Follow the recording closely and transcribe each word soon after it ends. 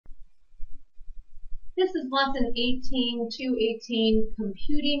This is lesson 18,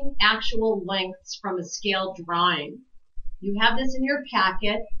 computing actual lengths from a scale drawing. You have this in your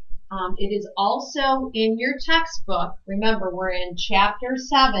packet. It is also in your textbook. Remember, we're in chapter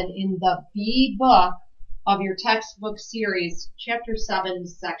 7 in the B book of your textbook series, chapter 7,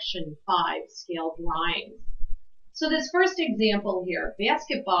 section 5, scale drawings. So this first example here,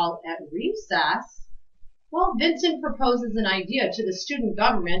 basketball at recess. Well, Vincent proposes an idea to the student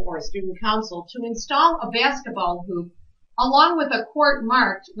government or student council to install a basketball hoop along with a court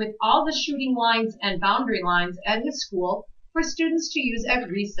marked with all the shooting lines and boundary lines at his school for students to use at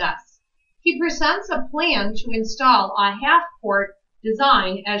recess. He presents a plan to install a half-court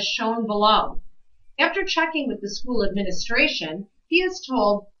design as shown below. After checking with the school administration, he is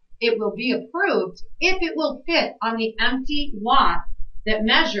told it will be approved if it will fit on the empty lot that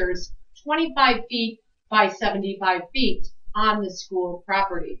measures 25 feet by 75 feet on the school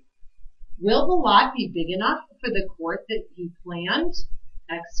property. Will the lot be big enough for the court that he planned?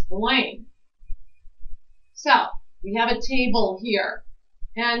 Explain. So, we have a table here,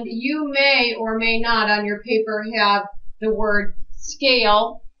 and you may or may not on your paper have the word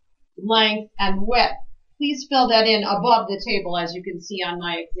scale, length, and width. Please fill that in above the table as you can see on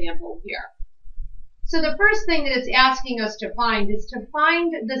my example here. So the first thing that it's asking us to find is to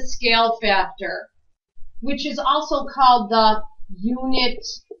find the scale factor, which is also called the unit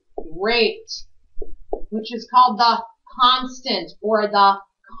rate, which is called the constant or the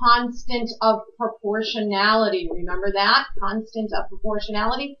constant of proportionality. Remember that? Constant of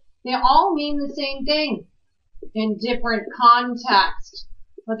proportionality? They all mean the same thing in different contexts,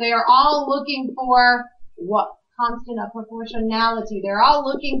 but they are all looking for what? Constant of proportionality. They're all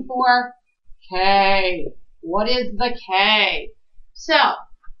looking for K. What is the K? So,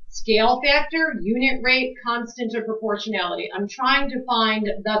 scale factor, unit rate, constant of proportionality. I'm trying to find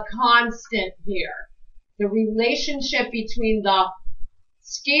the constant here. The relationship between the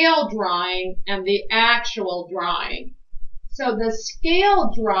scale drawing and the actual drawing. So the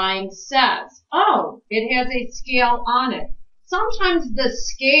scale drawing says, oh, it has a scale on it. Sometimes the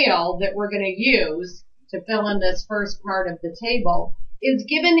scale that we're going to use to fill in this first part of the table is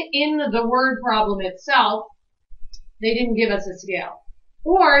given in the word problem itself. They didn't give us a scale.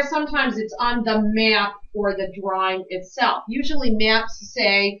 Or sometimes it's on the map or the drawing itself. Usually maps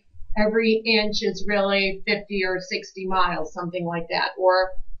say every inch is really 50 or 60 miles, something like that. Or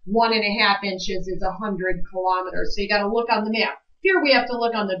 1.5 inches is 100 kilometers. So you got to look on the map. Here we have to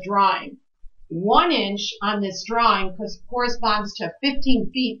look on the drawing. 1 inch on this drawing corresponds to 15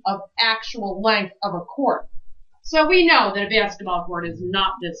 feet of actual length of a court. So we know that a basketball court is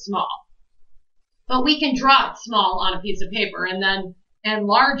not this small. But we can draw it small on a piece of paper and then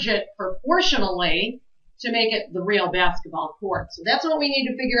enlarge it proportionally to make it the real basketball court. So that's what we need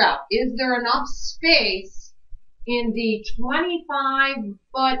to figure out. Is there enough space in the 25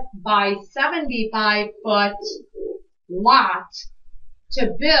 foot by 75 foot lot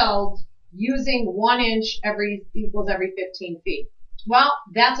to build using 1 inch equals every 15 feet? Well,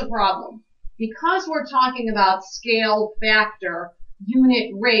 that's a problem. Because we're talking about scale factor,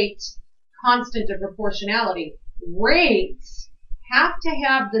 unit rate, constant of proportionality, rates have to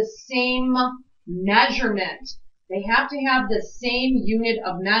have the same measurement. They have to have the same unit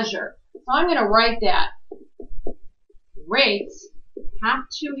of measure. So I'm going to write that. Rates have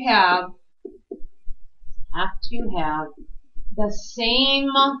to have the same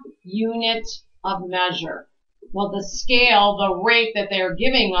unit of measure. Well, the scale, the rate that they're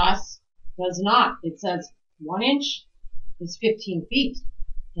giving us does not. It says 1 inch is 15 feet.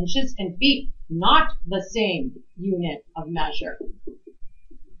 Inches and feet, not the same unit of measure.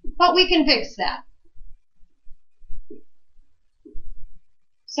 But we can fix that.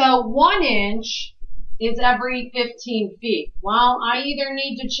 So 1 inch is every 15 feet. Well, I either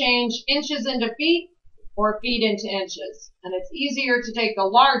need to change inches into feet or feet into inches. And it's easier to take the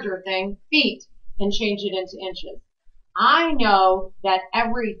larger thing, feet, and change it into inches. I know that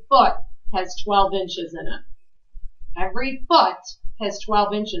every foot has 12 inches in it. Every foot has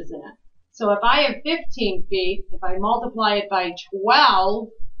 12 inches in it. So if I have 15 feet, if I multiply it by 12,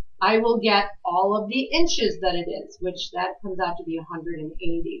 I will get all of the inches that it is, which that comes out to be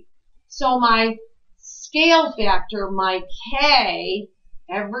 180. So my scale factor, my K,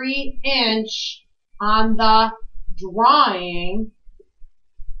 every inch on the drawing,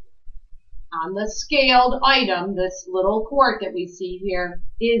 on the scaled item, this little court that we see here,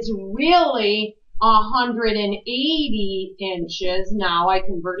 is really 180 inches. Now I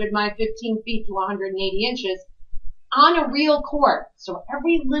converted my 15 feet to 180 inches on a real court. So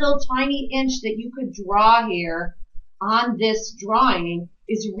every little tiny inch that you could draw here on this drawing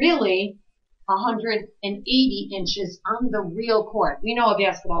is really 180 inches on the real court. We know a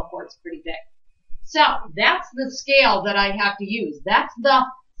basketball court's pretty big. So that's the scale that I have to use. That's the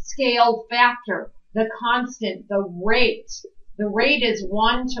scale factor, the constant, the rate. The rate is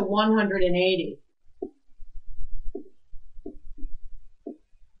 1 to 180.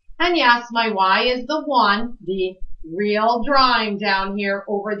 And yes, my y is the 1, the real drawing down here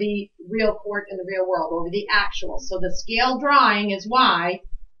over the real court in the real world, over the actual. So the scale drawing is y,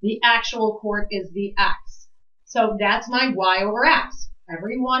 the actual court is the x. So that's my y over x.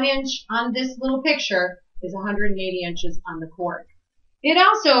 Every 1 inch on this little picture is 180 inches on the court. It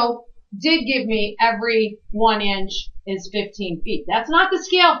also did give me every 1 inch is 15 feet. That's not the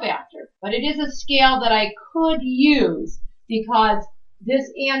scale factor, but it is a scale that I could use because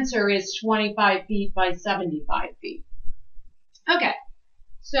this answer is 25 feet by 75 feet. Okay,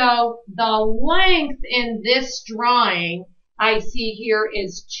 so the length in this drawing I see here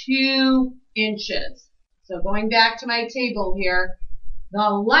is 2 inches. So going back to my table here, the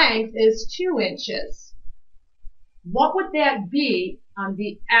length is 2 inches. What would that be on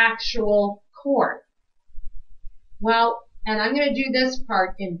the actual court? Well, and I'm going to do this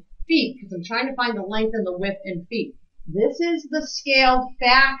part in feet because I'm trying to find the length and the width in feet. This is the scale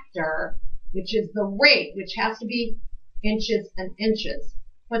factor, which is the rate, which has to be inches and inches.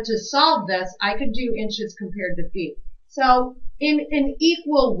 But to solve this, I could do inches compared to feet. So in an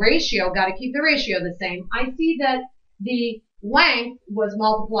equal ratio, got to keep the ratio the same, I see that the length was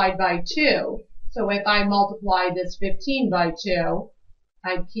multiplied by 2. So if I multiply this 15 by 2,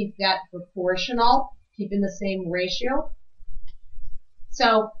 I keep that proportional, keeping the same ratio.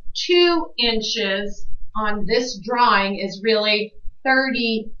 So 2 inches on this drawing is really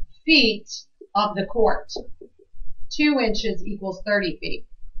 30 feet of the court. 2 inches equals 30 feet.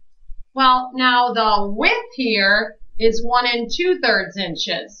 Well, now the width here is 1 2/3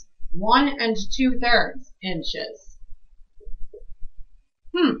 inches. 1 2/3 inches.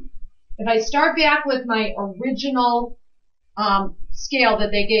 If I start back with my original scale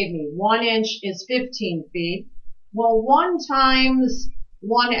that they gave me, 1 inch is 15 feet. Well, 1 times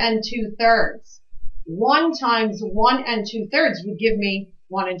 1 2/3. 1 times 1 2/3 would give me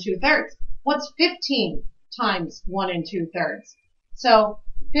 1 2/3. What's 15 times 1 2/3? So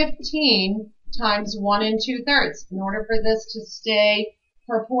 15 times 1 2/3. In order for this to stay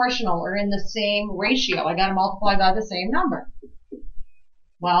proportional or in the same ratio, I got to multiply by the same number.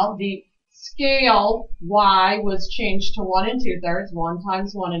 Well, the scale y was changed to 1 2/3, 1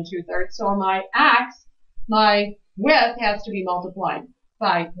 times 1 2/3. So my x, my width, has to be multiplied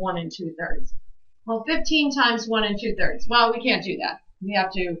by 1 2/3. Well, 15 times 1 2/3. Well, we can't do that. We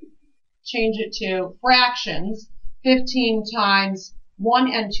have to change it to fractions. 15 times 1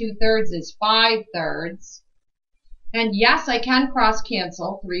 2/3 is 5/3. And yes, I can cross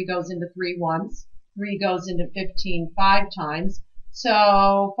cancel. 3 goes into 3 once. 3 goes into 15 5 times.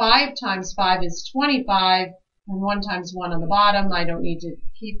 So 5 times 5 is 25. And 1 times 1 on the bottom. I don't need to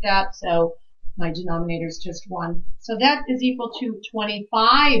keep that. So my denominator is just 1. So that is equal to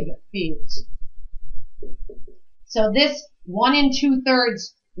 25 feet. So this 1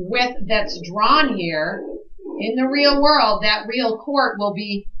 2/3 width that's drawn here, in the real world, that real court will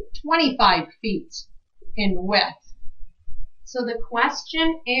be 25 feet in width. So the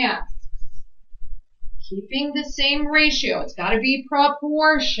question asks, keeping the same ratio, it's got to be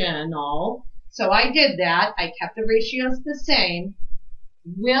proportional. So I did that. I kept the ratios the same.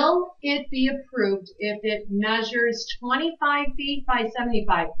 Will it be approved if it measures 25 feet by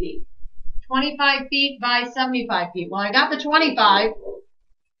 75 feet? 25 feet by 75 feet. Well, I got the 25,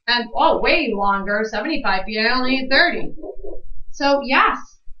 and way longer, 75 feet, I only need 30. So yes,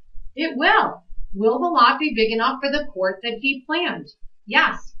 it will. Will the lot be big enough for the court that he planned?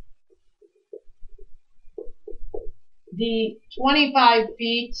 Yes. The 25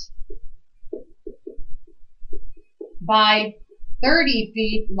 feet by 30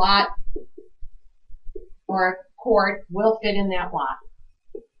 feet lot or court will fit in that lot.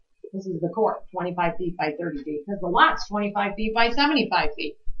 This is the court, 25 feet by 30 feet, because the lot's 25 feet by 75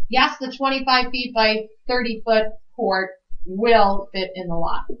 feet. Yes, the 25 feet by 30 foot court will fit in the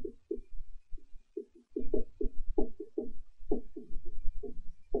lot.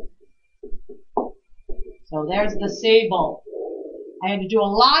 So there's the Sable. I had to do a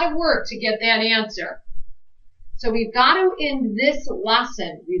lot of work to get that answer. So we've got to, in this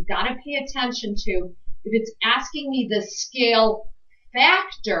lesson, we've got to pay attention to, if it's asking me the scale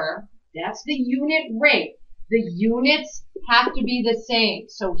factor, that's the unit rate. The units have to be the same.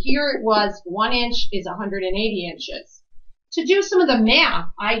 So here it was 1 inch is 180 inches. To do some of the math,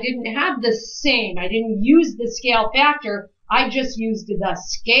 I didn't have the same. I didn't use the scale factor. I just used the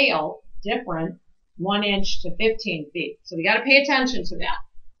scale. different, 1 inch to 15 feet. So we got to pay attention to that.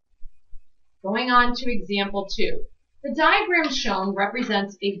 Going on to example 2. The diagram shown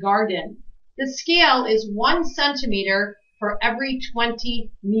represents a garden. The scale is 1 centimeter for every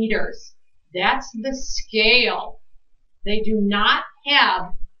 20 meters. That's the scale. They do not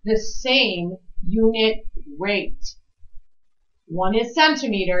have the same unit rate. One is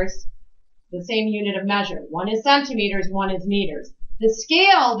centimeters, the same unit of measure. One is centimeters, one is meters. The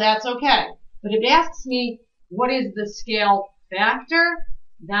scale, that's okay. But if it asks me what is the scale factor,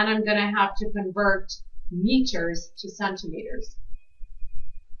 then I'm going to have to convert meters to centimeters.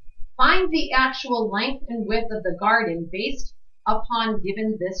 Find the actual length and width of the garden based upon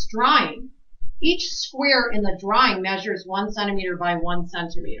given this drawing. Each square in the drawing measures 1 centimeter by 1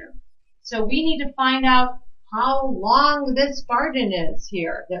 centimeter. So we need to find out how long this garden is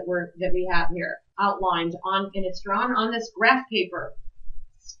here that we have here outlined on, and it's drawn on this graph paper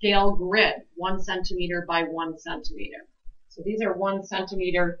scale grid, 1 centimeter by 1 centimeter. So these are 1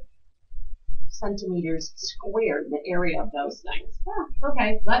 centimeters squared, the area of those things.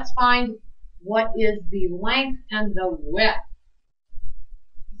 Okay, let's find what is the length and the width.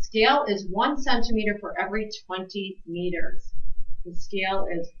 The scale is 1 centimeter for every 20 meters. The scale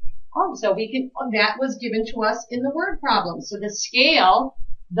is, so we can, that was given to us in the word problem. So the scale,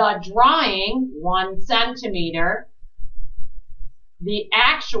 the drawing, 1 centimeter. The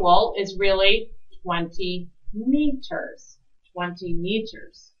actual is really 20 meters. 20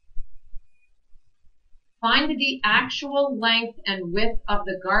 meters. Find the actual length and width of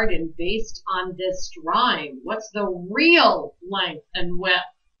the garden based on this drawing. What's the real length and width?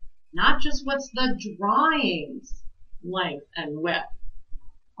 Not just what's the drawing's length and width.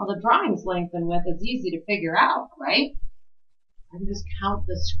 Well, the drawing's length and width is easy to figure out, right? I can just count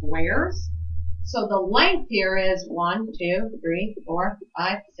the squares. So the length here is 1, 2, 3, 4,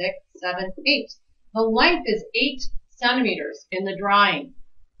 5, 6, 7, 8. The length is 8 centimeters in the drawing.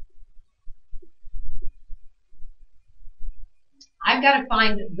 I've got to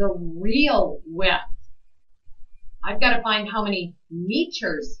find the real width. I've got to find how many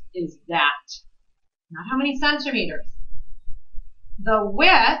meters is that, not how many centimeters. The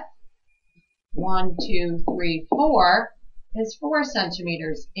width, 1, 2, 3, 4, is 4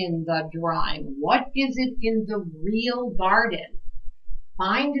 centimeters in the drawing. What is it in the real garden?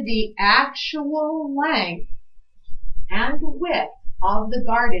 Find the actual length and width of the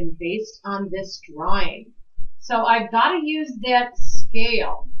garden based on this drawing. So I've got to use that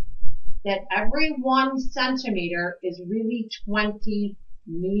scale, that every 1 centimeter is really 20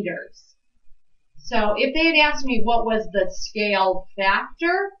 meters. So if they had asked me what was the scale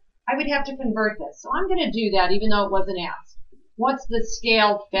factor, I would have to convert this. So I'm going to do that even though it wasn't asked. What's the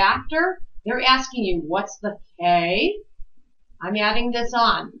scale factor? They're asking you, what's the K? I'm adding this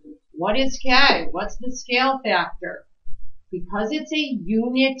on. What is K? What's the scale factor? Because it's a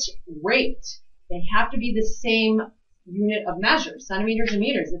unit rate, they have to be the same unit of measure, centimeters and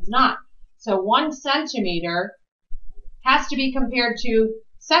meters. It's not. So 1 centimeter has to be compared to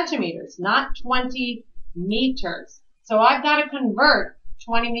centimeters, not 20 meters. So I've got to convert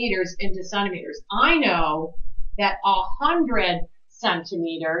 20 meters into centimeters. I know that 100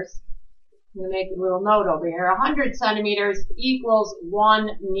 centimeters, we make a little note over here, 100 centimeters equals 1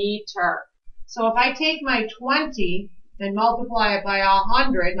 meter. So if I take my 20 and multiply it by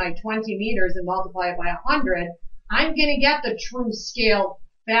 100, my 20 meters, and multiply it by 100, I'm going to get the true scale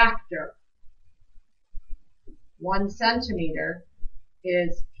factor. 1 centimeter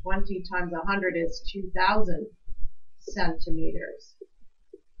is 20 times 100 is 2,000 centimeters.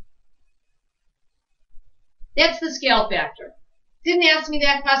 That's the scale factor. Didn't ask me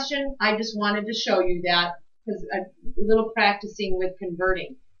that question. I just wanted to show you that because a little practicing with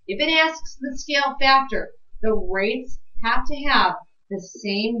converting. If it asks the scale factor, the rates have to have the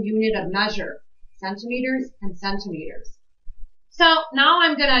same unit of measure, centimeters and centimeters. So now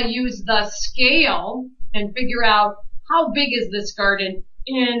I'm going to use the scale and figure out how big is this garden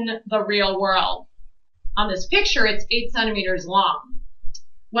in the real world. On this picture, it's 8 centimeters long.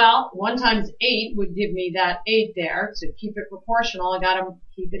 Well, 1 times 8 would give me that 8 there. To keep it proportional, I got to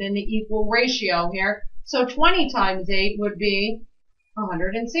keep it in the equal ratio here. So 20 times 8 would be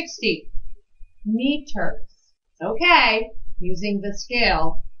 160 meters. Okay, using the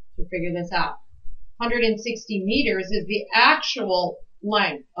scale to figure this out. 160 meters is the actual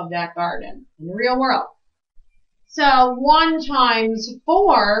length of that garden in the real world. So 1 times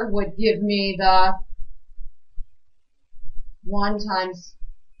 4 would give me the 1 times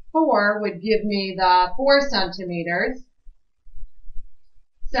 4 would give me the 4 centimeters.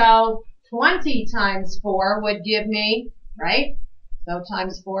 So 20 times 4 would give me, right, So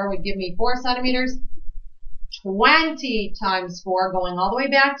times 4 would give me 4 centimeters. 20 times 4, going all the way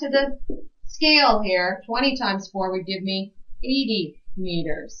back to the scale here, 20 times 4 would give me 80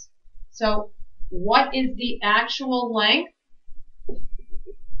 meters. So what is the actual length?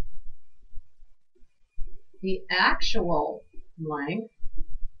 The actual length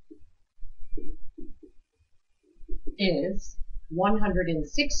is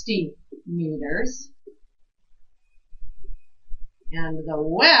 160 meters. And the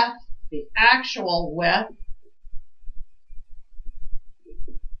width, the actual width,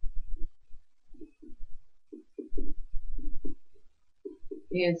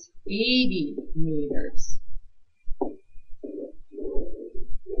 is 80 meters.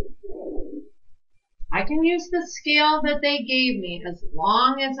 I can use the scale that they gave me as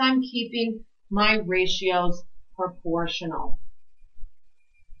long as I'm keeping my ratios proportional.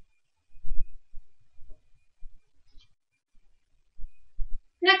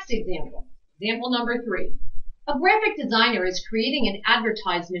 Next example, example number 3. A graphic designer is creating an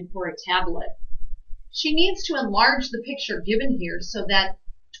advertisement for a tablet. She needs to enlarge the picture given here so that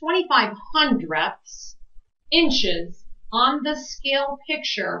 25/100 inches on the scale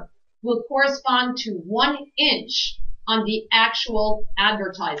picture will correspond to 1 inch on the actual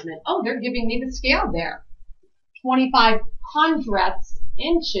advertisement. Oh, they're giving me the scale there. 25/100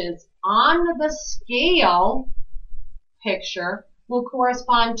 inches on the scale picture will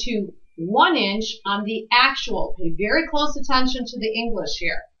correspond to 1 inch on the actual. Pay very close attention to the English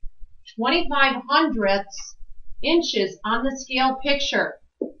here. 25/100 inches on the scale picture.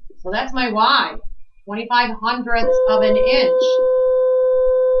 So that's my Y. 25/100 of an inch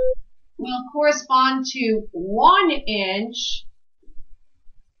will correspond to 1 inch.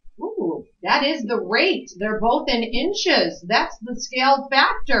 Ooh, that is the rate. They're both in inches. That's the scale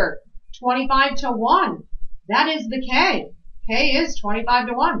factor. 25 to 1. That is the K. K is 25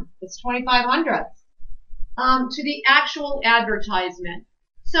 to 1. It's 25/100. To the actual advertisement.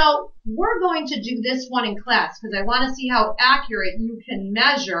 So we're going to do this one in class because I want to see how accurate you can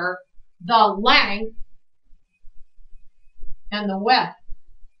measure the length and the width.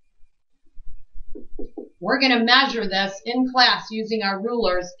 We're going to measure this in class using our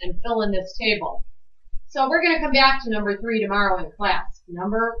rulers and fill in this table. So we're going to come back to number 3 tomorrow in class.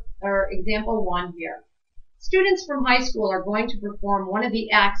 Example 1 here. Students from high school are going to perform one of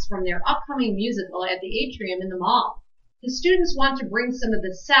the acts from their upcoming musical at the atrium in the mall. The students want to bring some of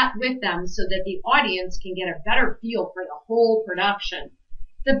the set with them so that the audience can get a better feel for the whole production.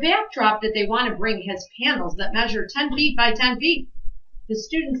 The backdrop that they want to bring has panels that measure 10 feet by 10 feet. The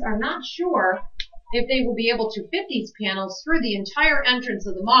students are not sure if they will be able to fit these panels through the entire entrance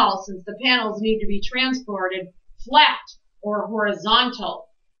of the mall since the panels need to be transported flat or horizontal.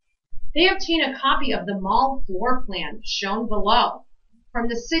 They obtain a copy of the mall floor plan shown below from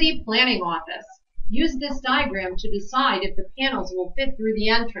the city planning office. Use this diagram to decide if the panels will fit through the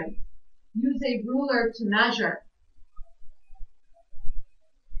entrance. Use a ruler to measure.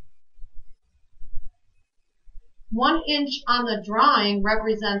 One inch on the drawing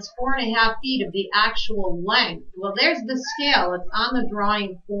represents 4.5 feet of the actual length. Well, there's the scale. It's on the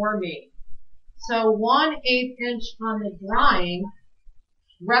drawing for me. So 1/8 inch on the drawing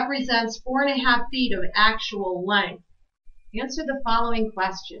represents 4.5 feet of actual length. Answer the following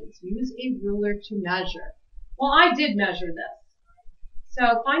questions. Use a ruler to measure. Well, I did measure this.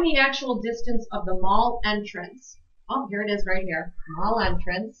 So find the actual distance of the mall entrance. Oh, here it is right here. Mall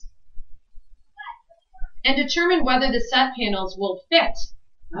entrance. And determine whether the set panels will fit.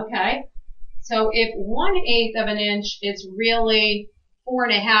 Okay. So if 1/8 of an inch is really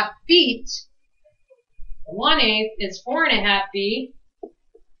 4.5 feet, 1/8 is 4.5 feet.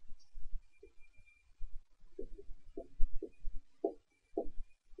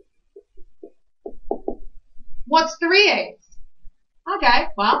 What's 3/8? Okay,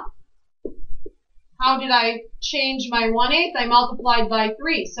 well, how did I change my 1/8? I multiplied by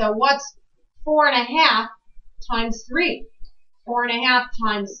 3. So what's 4.5 times 3? 4.5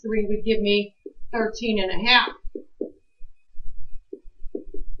 times 3 would give me 13.5.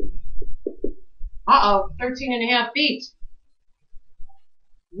 Uh-oh, 13.5 feet.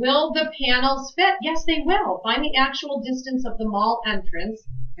 Will the panels fit? Yes, they will. Find the actual distance of the mall entrance.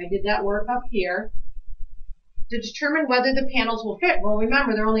 I did that work up here. To determine whether the panels will fit. Well,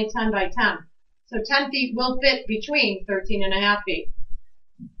 remember, they're only 10 by 10. So 10 feet will fit between 13.5 feet.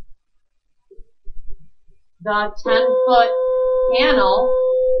 The 10-foot panel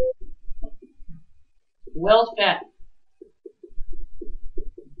will fit.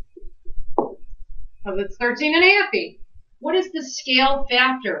 Because it's 13.5 feet. What is the scale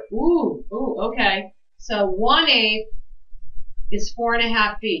factor? Okay. So 1/8 is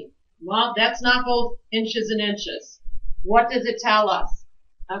 4.5 feet. Well, that's not both inches and inches. What does it tell us?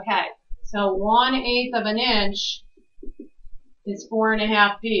 Okay, so 1/8 of an inch is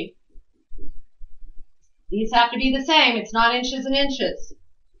 4.5 feet. These have to be the same. It's not inches and inches.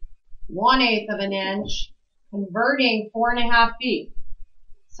 1/8 of an inch, converting 4.5 feet.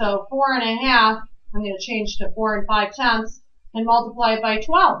 So 4.5, I'm going to change to 4 5/10 and multiply it by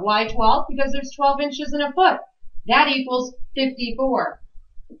 12. Why 12? Because there's 12 inches in a foot. That equals 54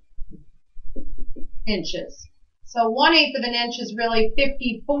 inches. So 1/8 of an inch is really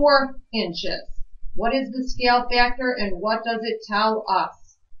 54 inches. What is the scale factor and what does it tell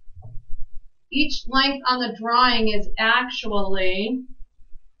us? Each length on the drawing is actually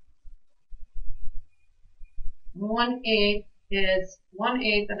 1/8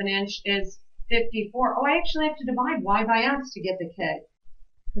 of an inch is 54. Oh, I actually have to divide y by x to get the k.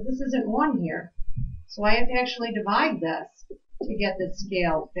 Because this isn't 1 here. So I have to actually divide this to get the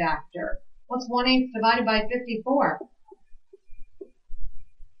scale factor. What's 1/8 divided by 54?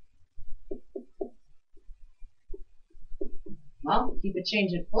 Well, keep it,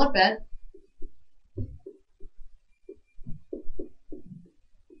 change it, flip it.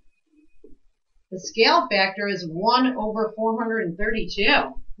 The scale factor is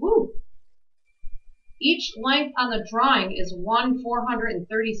 1/432. Woo! Each length on the drawing is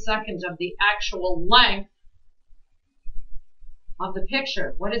 1/432 of the actual length of the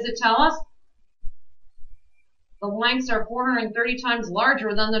picture. What does it tell us? The lengths are 430 times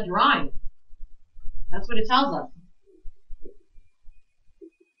larger than the drawing. That's what it tells us.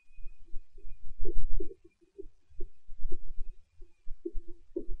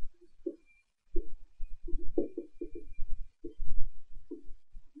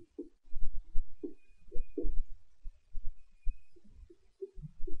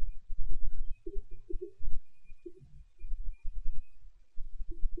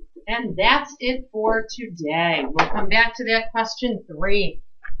 And that's it for today. We'll come back to that question 3.